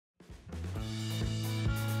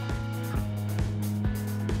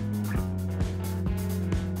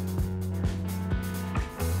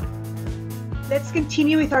Let's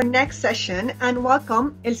continue with our next session and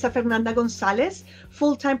welcome Elsa Fernanda González,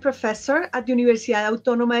 full-time professor at the Universidad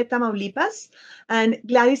Autónoma de Tamaulipas, and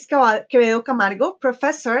Gladys Quevedo Camargo,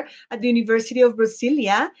 professor at the University of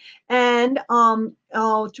Brasilia, and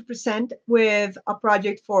to present with a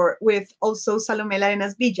project with also Salomé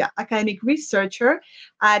Larenas Villa, academic researcher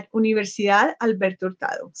at Universidad Alberto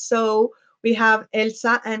Hurtado. So we have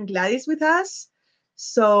Elsa and Gladys with us.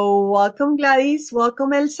 So welcome Gladys,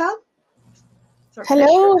 welcome Elsa.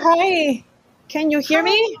 Hello, hi. Can you hear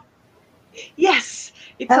me? Yes.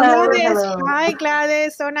 Hello, Gladys. Hello. Hi,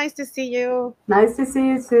 Gladys. So nice to see you. Nice to see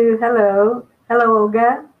you too. Hello. Hello,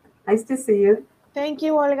 Olga. Nice to see you. Thank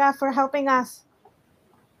you, Olga, for helping us.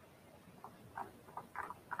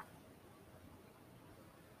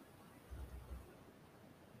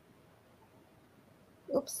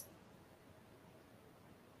 Oops.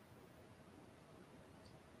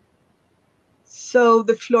 So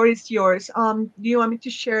the floor is yours. Do you want me to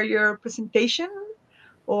share your presentation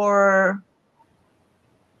or?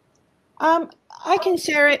 I can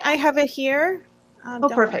share it. I have it here. Oh,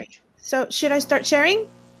 perfect. Worry. So should I start sharing?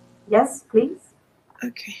 Yes, please.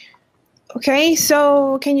 Okay. Okay,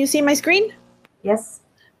 so can you see my screen? Yes.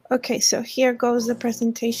 Okay, so here goes the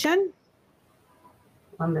presentation.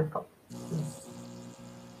 Wonderful.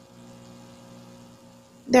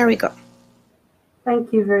 There we go.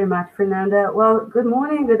 Thank you very much, Fernanda. Well, good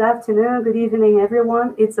morning, good afternoon, good evening,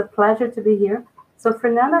 everyone. It's a pleasure to be here. So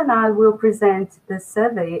Fernanda and I will present the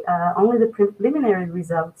survey, only the preliminary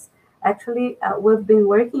results. Actually, we've been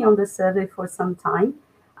working on the survey for some time.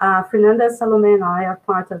 Fernanda, Salomé, and I are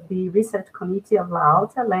part of the research committee of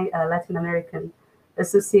LAUTA, Latin American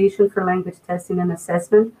Association for Language Testing and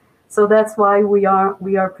Assessment. So that's why we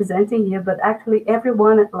are presenting here, but actually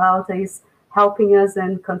everyone at LAUTA is helping us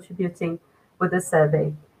and contributing with the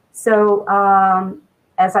survey. So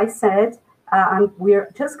as I said, we're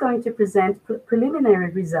just going to present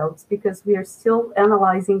preliminary results because we are still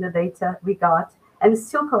analyzing the data we got and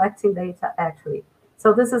still collecting data actually.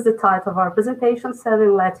 So this is the title of our presentation, Survey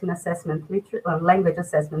Latin Language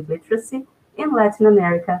Assessment Literacy in Latin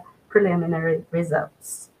America, Preliminary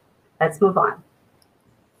Results. Let's move on.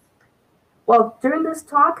 Well, during this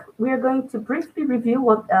talk, we are going to briefly review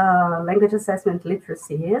what language assessment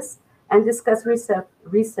literacy is and discuss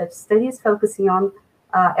research studies focusing on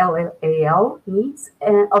LAL needs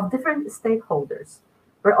of different stakeholders.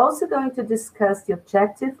 We're also going to discuss the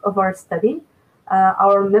objective of our study,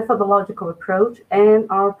 our methodological approach, and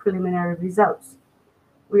our preliminary results.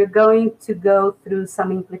 We're going to go through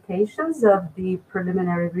some implications of the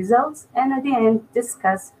preliminary results and at the end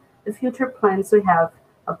discuss the future plans we have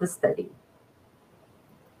of the study.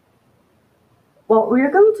 Well,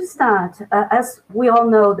 we're going to start, as we all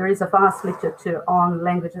know, there is a vast literature on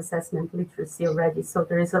language assessment literacy already, so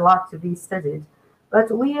there is a lot to be studied.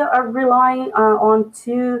 But we are relying on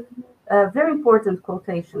two very important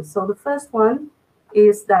quotations. So the first one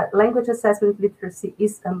is that language assessment literacy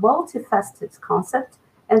is a multifaceted concept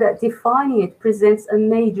and that defining it presents a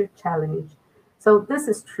major challenge. So this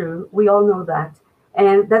is true, we all know that.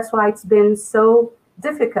 And that's why it's been so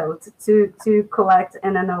difficult to collect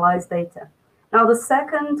and analyze data. Now, the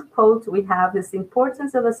second quote we have is the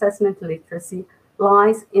importance of assessment literacy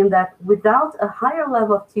lies in that without a higher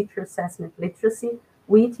level of teacher assessment literacy,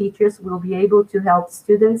 we teachers will be able to help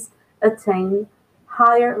students attain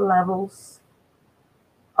higher levels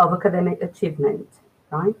of academic achievement,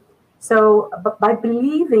 right? So by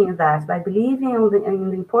believing in that, by believing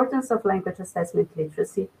in the importance of language assessment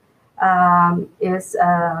literacy,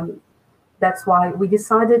 that's why we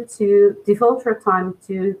decided to devote our time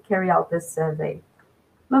to carry out this survey.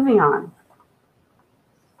 Moving on.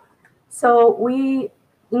 So in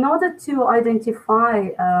order to identify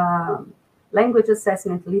language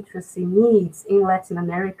assessment literacy needs in Latin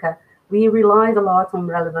America, we relied a lot on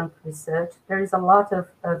relevant research. There is a lot of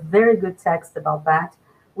very good text about that.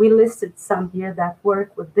 We listed some here that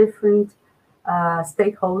work with different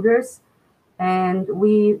stakeholders. And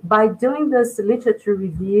by doing this literature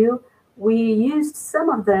review, we used some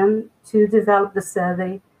of them to develop the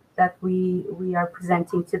survey that we are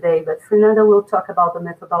presenting today. But Fernanda will talk about the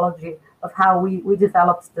methodology of how we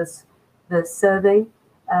developed the survey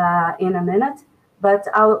in a minute. But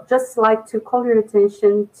I'll just like to call your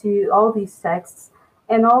attention to all these texts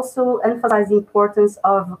and also emphasize the importance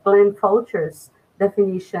of Glenn Fulcher's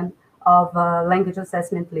definition of language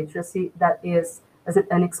assessment literacy that is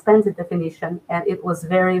an expanded definition, and it was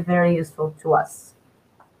very, very useful to us.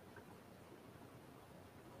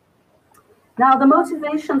 Now, the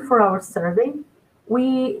motivation for our survey,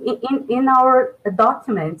 in our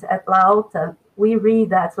document at LAUTA, we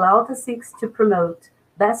read that LAUTA seeks to promote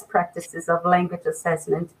best practices of language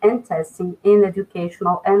assessment and testing in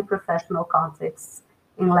educational and professional contexts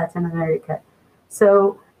in Latin America.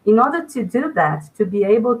 So in order to do that, to be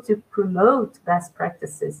able to promote best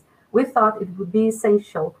practices, we thought it would be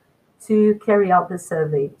essential to carry out the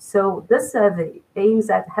survey. So this survey aims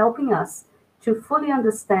at helping us to fully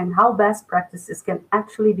understand how best practices can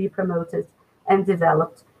actually be promoted and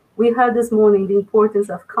developed. We heard this morning the importance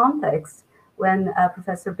of context when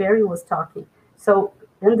Professor Berry was talking. So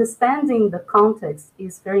understanding the context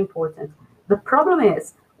is very important. The problem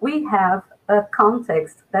is we have a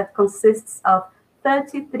context that consists of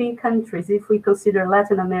 33 countries if we consider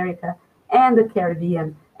Latin America and the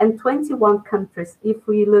Caribbean, and 21 countries if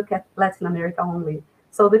we look at Latin America only.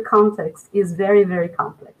 So the context is very, very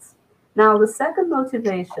complex. Now, the second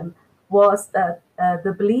motivation was that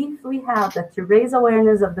the belief we have that to raise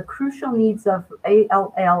awareness of the crucial needs of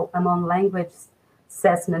ALL among language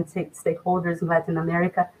assessment stakeholders in Latin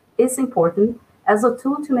America is important as a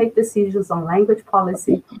tool to make decisions on language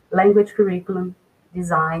policy, language curriculum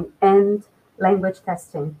design, and language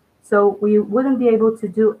testing. So we wouldn't be able to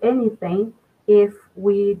do anything if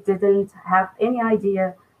we didn't have any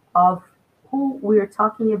idea of who we're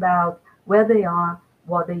talking about, where they are,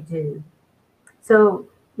 what they do. So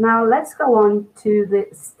now let's go on to the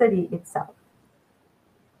study itself.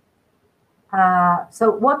 So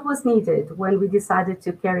what was needed when we decided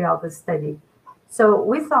to carry out the study? So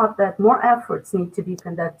we thought that more efforts need to be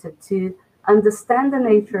conducted to understand the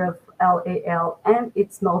nature of LAL and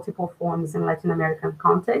its multiple forms in Latin American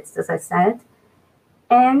context, as I said.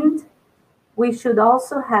 And we should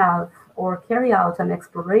also have or carry out an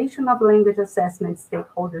exploration of language assessment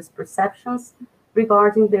stakeholders' perceptions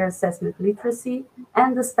regarding their assessment literacy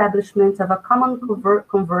and establishment of a common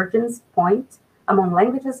convergence point among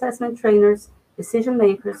language assessment trainers, decision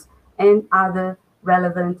makers, and other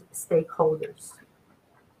relevant stakeholders.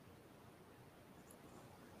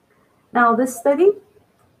 Now, this study,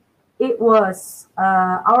 it was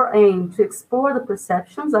our aim to explore the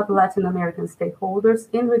perceptions of Latin American stakeholders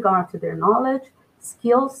in regard to their knowledge,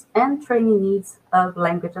 skills, and training needs of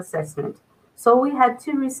language assessment. So we had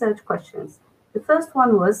two research questions. The first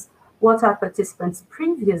one was, what are participants'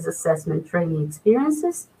 previous assessment training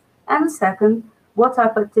experiences? And the second, what are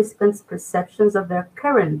participants' perceptions of their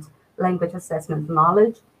current language assessment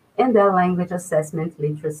knowledge and their language assessment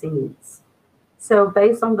literacy needs? So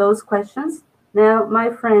based on those questions, now my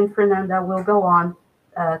friend Fernanda will go on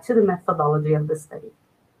to the methodology of the study.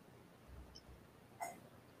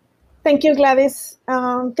 Thank you, Gladys.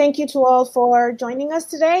 Thank you to all for joining us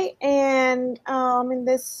today. And in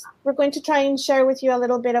this, we're going to try and share with you a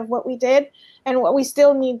little bit of what we did and what we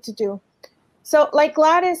still need to do. So like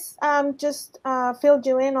Gladys just filled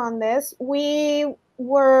you in on this, we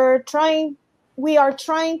are trying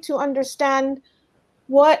to understand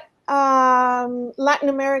what Latin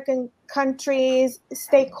American countries'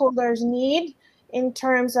 stakeholders need in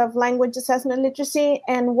terms of language assessment literacy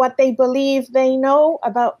and what they believe they know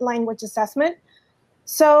about language assessment.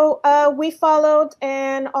 So we followed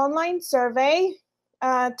an online survey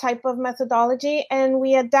type of methodology, and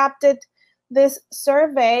we adapted this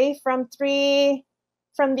survey from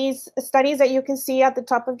these studies that you can see at the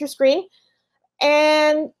top of your screen.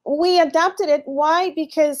 And we adapted it. Why?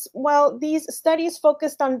 Because, well, these studies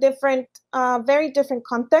focused on different, very different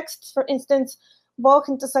contexts. For instance, Vogt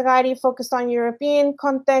and Tasagari focused on European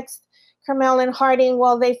context. Kremmel and Harding,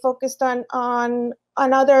 well, they focused on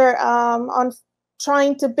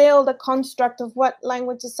trying to build a construct of what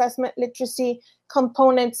language assessment literacy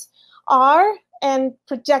components are and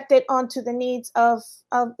project it onto the needs of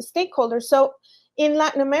stakeholders. So in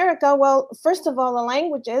Latin America, well, first of all, the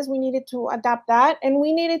languages, we needed to adapt that, and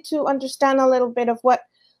we needed to understand a little bit of what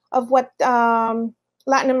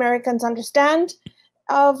Latin Americans understand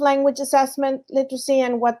of language assessment literacy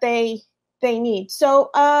and what they need. So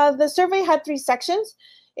the survey had 3 sections.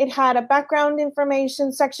 It had a background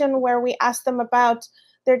information section where we asked them about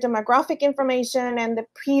their demographic information and the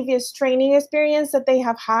previous training experience that they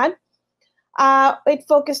have had. It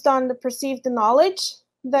focused on the perceived knowledge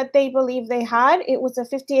that they believe they had. It was a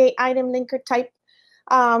 58-item linker type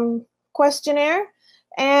questionnaire,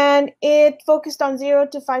 and it focused on 0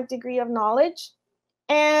 to 5 degree of knowledge.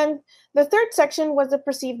 And the third section was the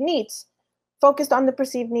perceived needs, focused on the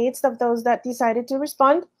perceived needs of those that decided to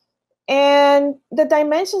respond. And the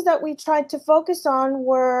dimensions that we tried to focus on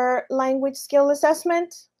were language skill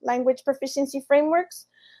assessment, language proficiency frameworks,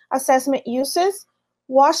 assessment uses,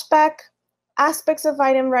 washback, aspects of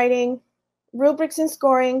item writing, rubrics and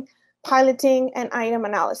scoring, piloting, and item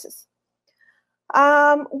analysis.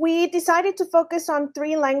 We decided to focus on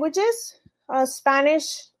 3 languages,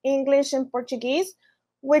 Spanish, English, and Portuguese.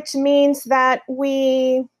 which means that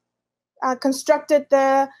we constructed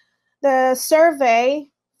the survey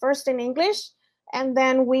first in English, and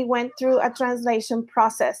then we went through a translation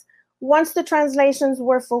process. Once the translations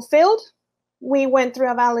were fulfilled, we went through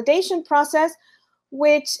a validation process,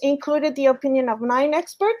 which included the opinion of 9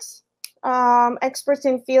 experts, experts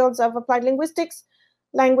in fields of applied linguistics,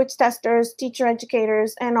 language testers, teacher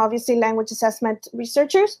educators, and obviously language assessment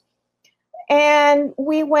researchers. And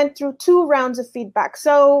we went through 2 rounds of feedback.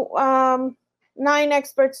 So 9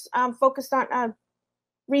 experts focused on,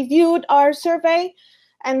 reviewed our survey,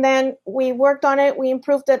 and then we worked on it, we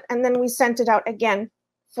improved it, and then we sent it out again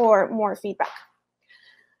for more feedback.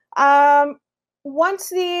 Once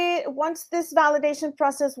this validation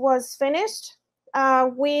process was finished,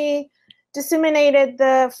 we disseminated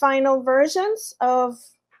the final versions of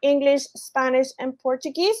English, Spanish, and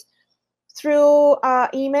Portuguese through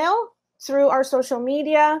email, through our social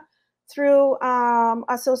media, through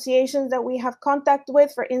associations that we have contact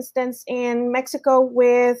with, for instance, in Mexico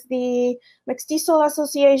with the Mestizo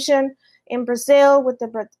Association, in Brazil with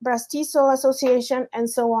the Brastizo Association, and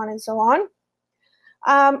so on and so on.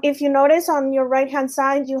 If you notice on your right-hand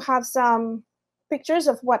side, you have some pictures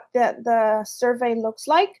of what the survey looks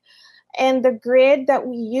like, and the grid that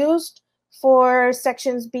we used for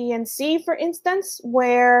sections B and C, for instance,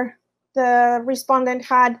 where the respondent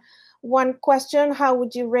had 1 question: how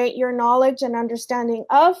would you rate your knowledge and understanding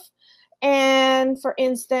of? And for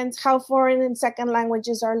instance, how foreign and second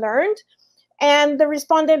languages are learned. And the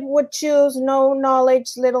respondent would choose no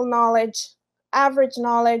knowledge, little knowledge, average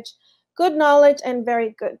knowledge, good knowledge, and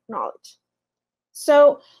very good knowledge.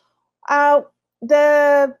 So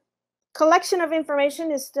the collection of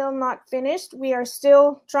information is still not finished. We are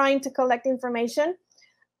still trying to collect information,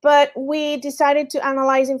 but we decided to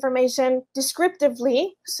analyze information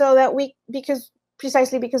descriptively so that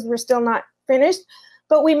precisely because we're still not finished,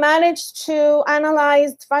 but we managed to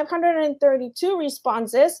analyze 532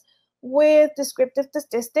 responses with descriptive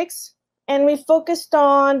statistics, and we focused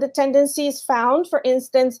on the tendencies found, for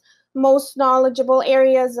instance, most knowledgeable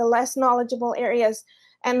areas, the less knowledgeable areas,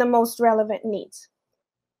 and the most relevant needs.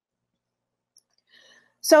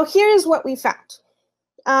 So here's what we found.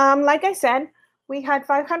 Like I said, we had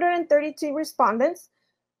 532 respondents.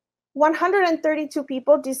 132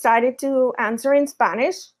 people decided to answer in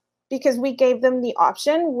Spanish because we gave them the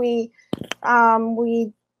option. We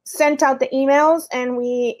sent out the emails, and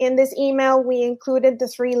in this email, we included the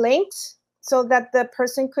 3 links so that the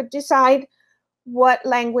person could decide what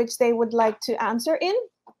language they would like to answer in.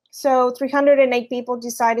 So 308 people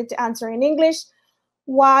decided to answer in English,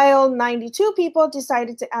 while 92 people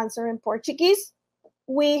decided to answer in Portuguese.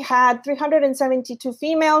 We had 372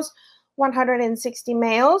 females, 160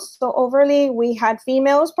 males. So overall, we had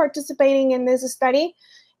females participating in this study,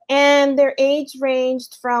 and their age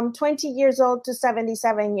ranged from 20 years old to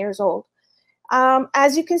 77 years old.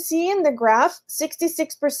 As you can see in the graph,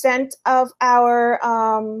 66% of our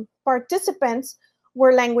participants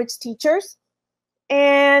were language teachers,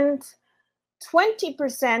 and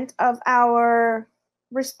 20% of our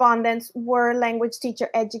respondents were language teacher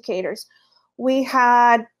educators. We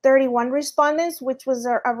had 31 respondents, which was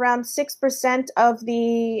around 6% of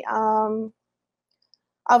the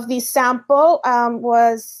sample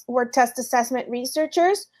were test assessment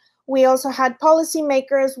researchers. We also had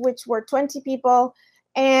policymakers, which were 20 people,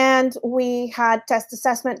 and we had test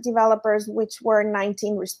assessment developers, which were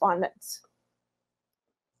 19 respondents.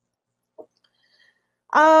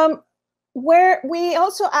 Where we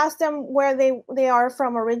also asked them where they are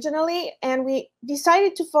from originally, and we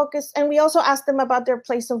decided to focus, and we also asked them about their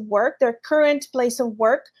place of work, their current place of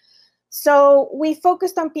work. So we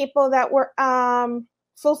focused on people that were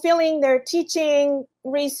fulfilling their teaching,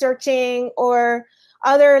 researching, or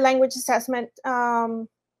other language assessment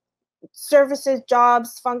services,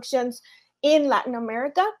 jobs, functions in Latin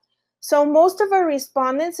America. So most of our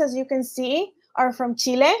respondents, as you can see, are from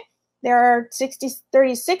Chile. There are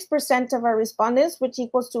 36% of our respondents, which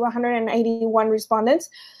equals to 181 respondents.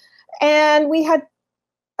 And we had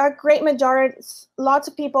a great majority, lots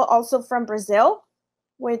of people also from Brazil,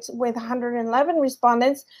 with 111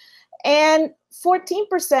 respondents, and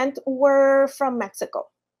 14% were from Mexico.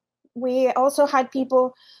 We also had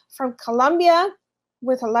people from Colombia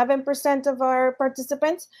with 11% of our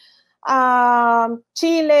participants,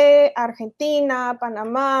 Chile, Argentina,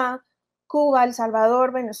 Panama, Cuba, El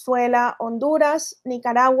Salvador, Venezuela, Honduras,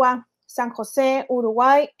 Nicaragua, San Jose,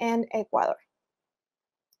 Uruguay, and Ecuador.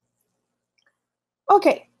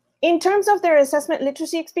 Okay, in terms of their assessment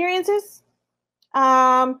literacy experiences,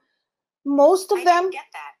 most of them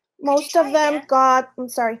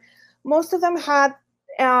had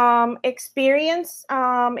experience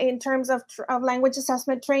in terms of language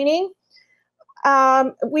assessment training.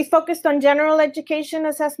 We focused on general education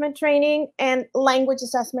assessment training and language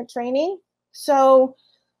assessment training. So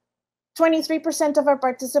 23% of our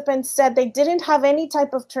participants said they didn't have any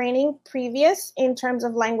type of training previous in terms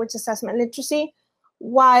of language assessment literacy,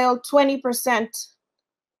 while 20%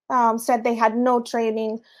 said they had no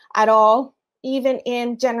training at all, even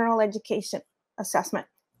in general education assessment.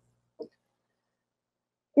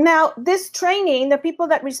 Now, this training, the people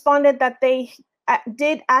that responded that they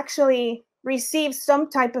did actually receive some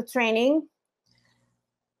type of training,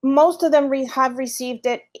 most of them have received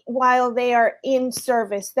it while they are in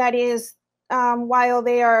service. That is, while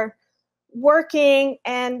they are working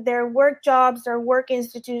and their work jobs or work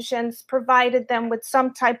institutions provided them with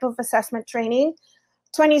some type of assessment training.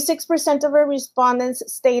 26% of our respondents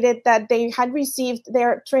stated that they had received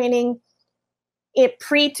their training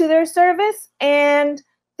pre to their service, and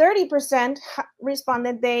 30%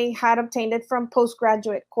 responded they had obtained it from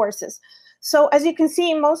postgraduate courses. So as you can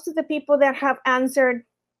see, most of the people that have answered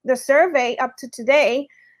the survey up to today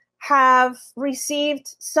have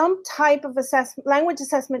received some type of language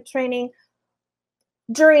assessment training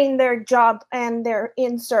during their job and their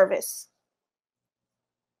in service.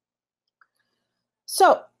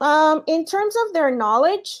 So in terms of their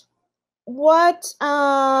knowledge, what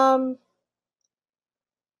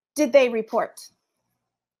did they report?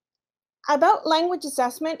 About language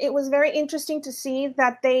assessment, it was very interesting to see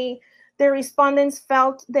that their respondents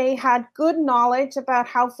felt they had good knowledge about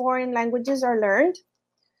how foreign languages are learned.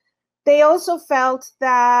 They also felt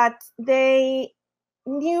that they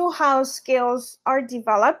knew how skills are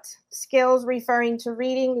developed, skills referring to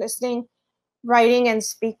reading, listening, writing, and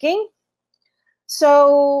speaking.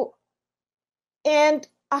 So, and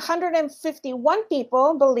 151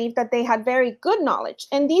 people believed that they had very good knowledge.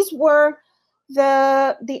 And these were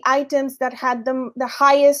the items that had the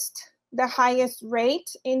highest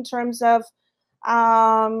rate in terms of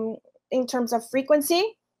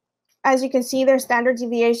frequency. As you can see, their standard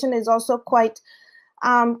deviation is also quite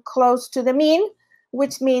close to the mean,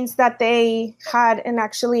 which means that they had an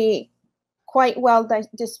actually quite well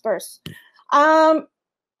dispersed.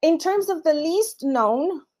 In terms of the least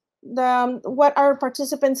known, what our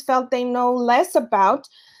participants felt they know less about,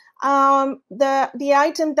 the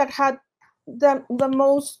item that had the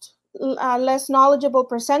most less knowledgeable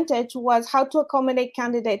percentage was how to accommodate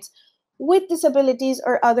candidates with disabilities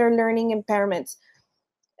or other learning impairments.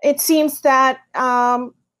 It seems that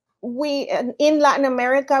we in Latin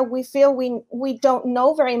America, we feel we don't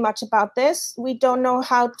know very much about this. We don't know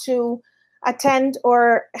how to attend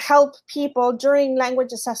or help people during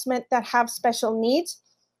language assessment that have special needs.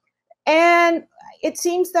 And it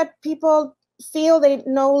seems that people feel they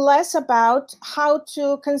know less about how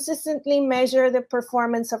to consistently measure the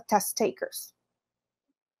performance of test takers.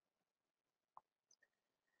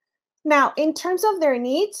 Now, in terms of their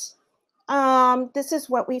needs, this is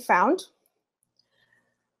what we found.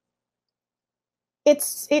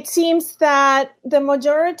 It seems that the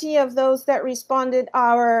majority of those that responded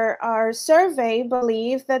our survey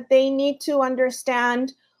believe that they need to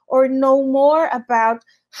understand or know more about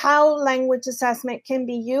how language assessment can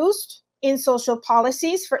be used in social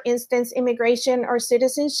policies, for instance, immigration or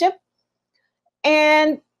citizenship.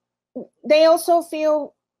 And they also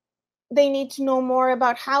feel they need to know more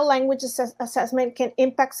about how language assessment can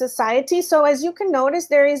impact society. So as you can notice,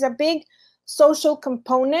 there is a big social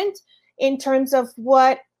component in terms of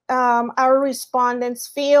what our respondents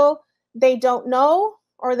feel they don't know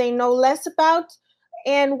or they know less about,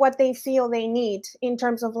 and what they feel they need in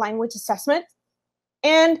terms of language assessment.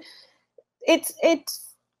 And it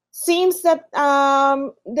seems that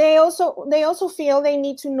they also feel they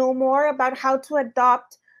need to know more about how to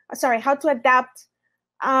adapt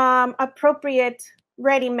appropriate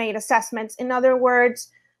ready-made assessments. In other words,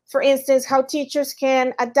 for instance, how teachers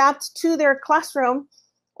can adapt to their classroom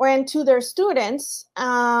and to their students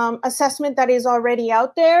assessment that is already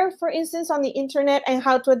out there, for instance, on the internet, and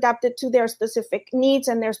how to adapt it to their specific needs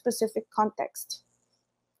and their specific context.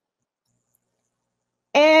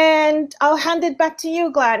 And I'll hand it back to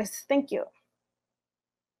you, Gladys. Thank you.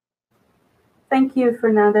 Thank you,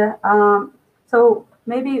 Fernanda. So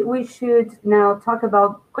maybe we should now talk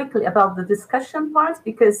quickly about the discussion part,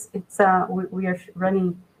 because it's we are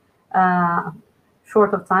running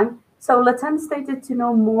short of time. So Latam stated to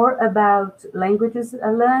know more about languages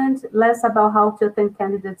learned, less about how to attend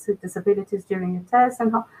candidates with disabilities during a test,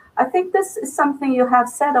 and how. I think this is something you have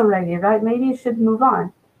said already, right? Maybe you should move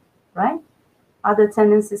on, right? Other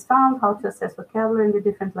tendencies found, how to assess vocabulary and the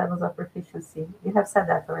different levels of proficiency. You have said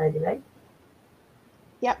that already, right?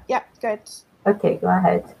 Yep, good. Okay, go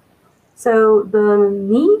ahead. So the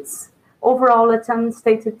needs, overall Latin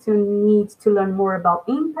stated to need to learn more about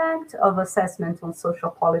impact of assessment on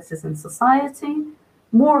social policies and society,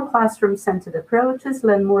 more classroom-centered approaches,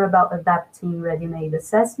 learn more about adapting ready-made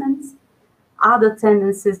assessments. Other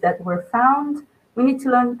tendencies that were found, we need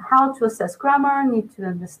to learn how to assess grammar, need to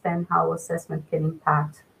understand how assessment can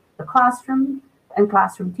impact the classroom and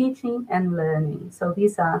classroom teaching and learning. So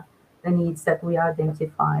these are the needs that we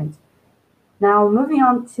identified. Now, moving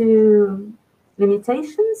on to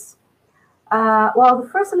limitations. Well, the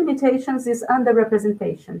first limitations is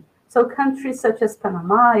underrepresentation. So countries such as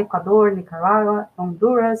Panama, Ecuador, Nicaragua,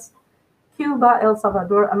 Honduras, Cuba, El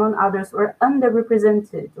Salvador, among others, were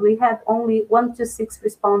underrepresented. We had only 1 to 6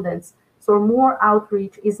 respondents, so more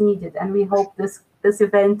outreach is needed, and we hope this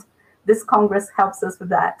event, this Congress helps us with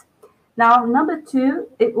that. Now, number 2,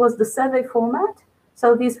 it was the survey format.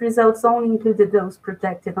 So these results only included those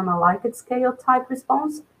projected on a Likert scale type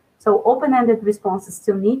response. So open-ended responses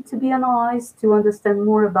still need to be analyzed to understand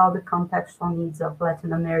more about the contextual needs of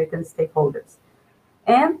Latin American stakeholders.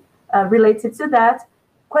 And related to that,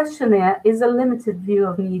 questionnaire is a limited view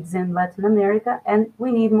of needs in Latin America, and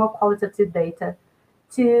we need more qualitative data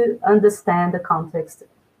to understand the context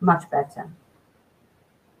much better.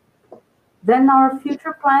 Then our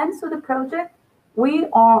future plans for the project. We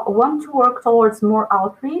want to work towards more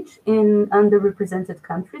outreach in underrepresented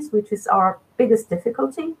countries, which is our biggest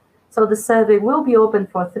difficulty. So the survey will be open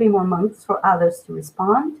for 3 more months for others to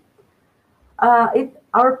respond.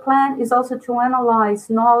 Our plan is also to analyze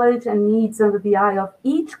knowledge and needs under the eye of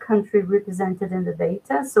each country represented in the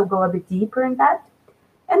data, so go a bit deeper in that.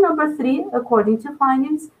 And number 3, according to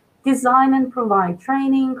findings, design and provide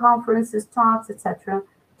training, conferences, talks, etc.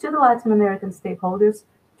 to the Latin American stakeholders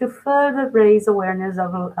to further raise awareness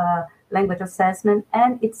of language assessment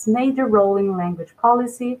and its major role in language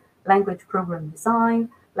policy, language program design,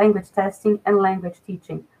 language testing, and language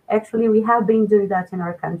teaching. Actually, we have been doing that in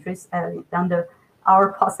our countries under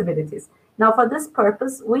our possibilities. Now, for this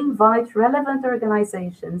purpose, we invite relevant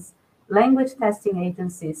organizations, language testing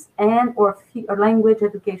agencies, and or language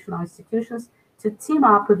educational institutions to team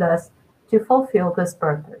up with us to fulfill this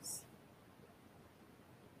purpose.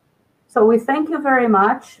 So we thank you very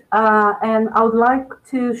much, and I would like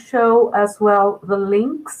to show as well the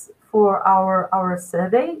links for our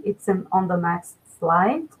survey. It's on the next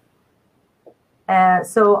slide.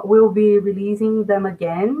 So we'll be releasing them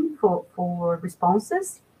again for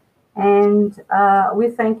responses. And we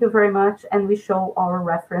thank you very much, and we show our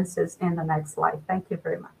references in the next slide. Thank you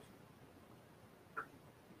very much.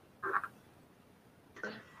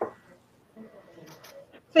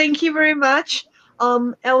 Thank you very much,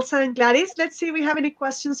 Elsa and Gladys. Let's see if we have any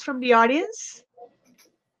questions from the audience.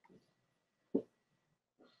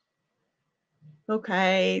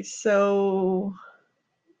 Okay, so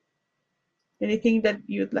anything that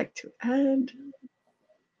you'd like to add?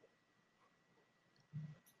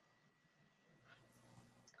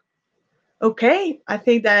 Okay, I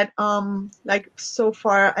think that like so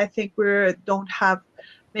far, I think we don't have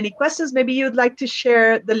many questions. Maybe you'd like to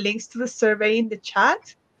share the links to the survey in the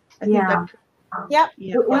chat. Yeah.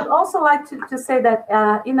 We'd also like to say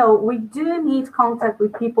that, you know, we do need contact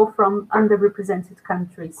with people from underrepresented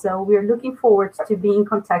countries. So we're looking forward to being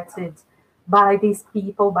contacted by these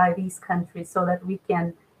people, by these countries, so that we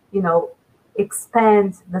can, you know,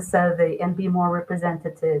 expand the survey and be more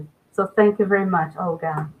representative. So thank you very much,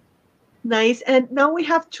 Olga. Nice. And now we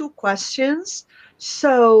have 2 questions.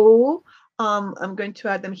 So I'm going to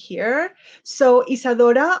add them here. So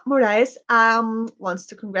Isadora Moraes wants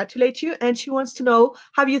to congratulate you, and she wants to know,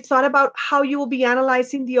 have you thought about how you will be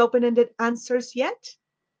analyzing the open-ended answers yet?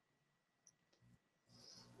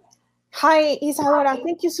 Hi, Isadora.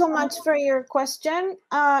 Thank you so much for your question.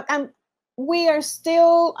 And we are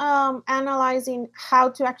still analyzing how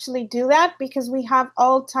to actually do that, because we have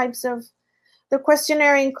all types of, the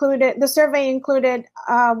questionnaire included, the survey included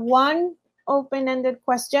 1 open-ended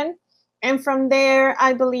question. And from there,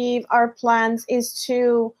 I believe our plans is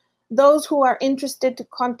to, those who are interested, to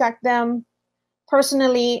contact them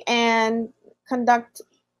personally and conduct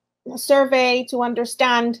a survey to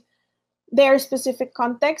understand their specific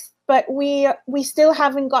context. But we still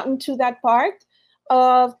haven't gotten to that part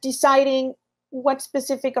of deciding what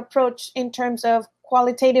specific approach in terms of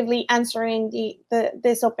qualitatively answering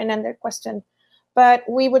this open-ended question. But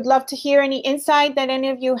we would love to hear any insight that any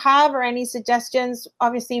of you have or any suggestions.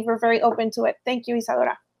 Obviously, we're very open to it. Thank you,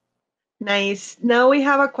 Isadora. Nice. Now we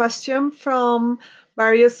have a question from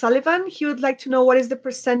Barry Sullivan. He would like to know, what is the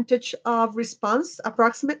percentage of response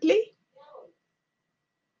approximately?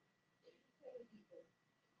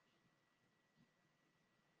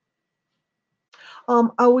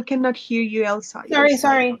 Oh, we cannot hear you, Elsa. Sorry.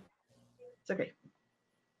 It's okay.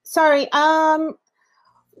 Sorry.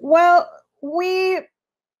 Well,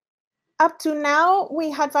 up to now,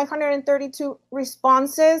 we had 532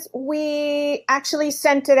 responses. We actually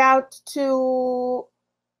sent it out to,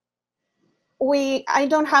 I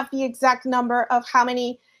don't have the exact number of how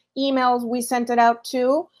many emails we sent it out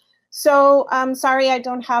to. So I'm sorry, I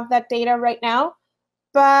don't have that data right now,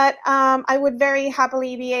 but I would very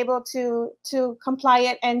happily be able to comply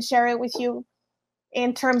it and share it with you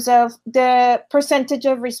in terms of the percentage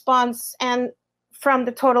of response and from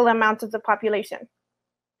the total amount of the population.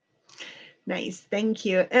 Nice, thank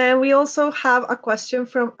you. And we also have a question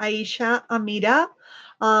from Aisha Amira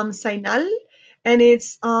Sainal, and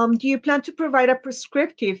it's, do you plan to provide a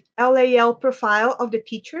prescriptive LAL profile of the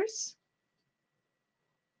teachers?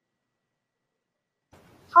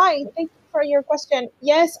 Hi, thank you for your question.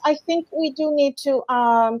 Yes, I think we do need to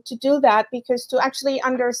do that, because to actually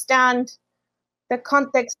understand the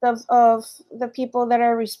context of the people that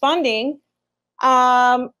are responding,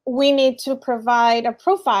 we need to provide a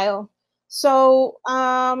profile. So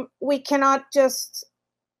we cannot just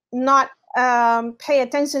not pay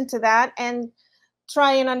attention to that and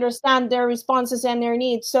try and understand their responses and their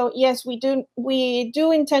needs. So yes, we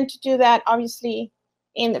do intend to do that, obviously,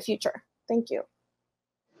 in the future. Thank you.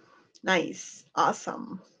 Nice,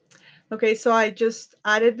 awesome. Okay, so I just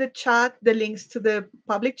added the links to the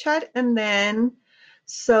public chat, and then,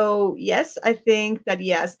 so yes, I think that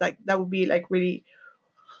yes, that would be like really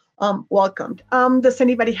welcomed. Does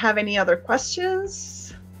anybody have any other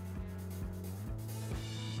questions?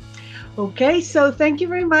 Okay, so thank you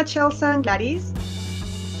very much, Elsa and Gladys.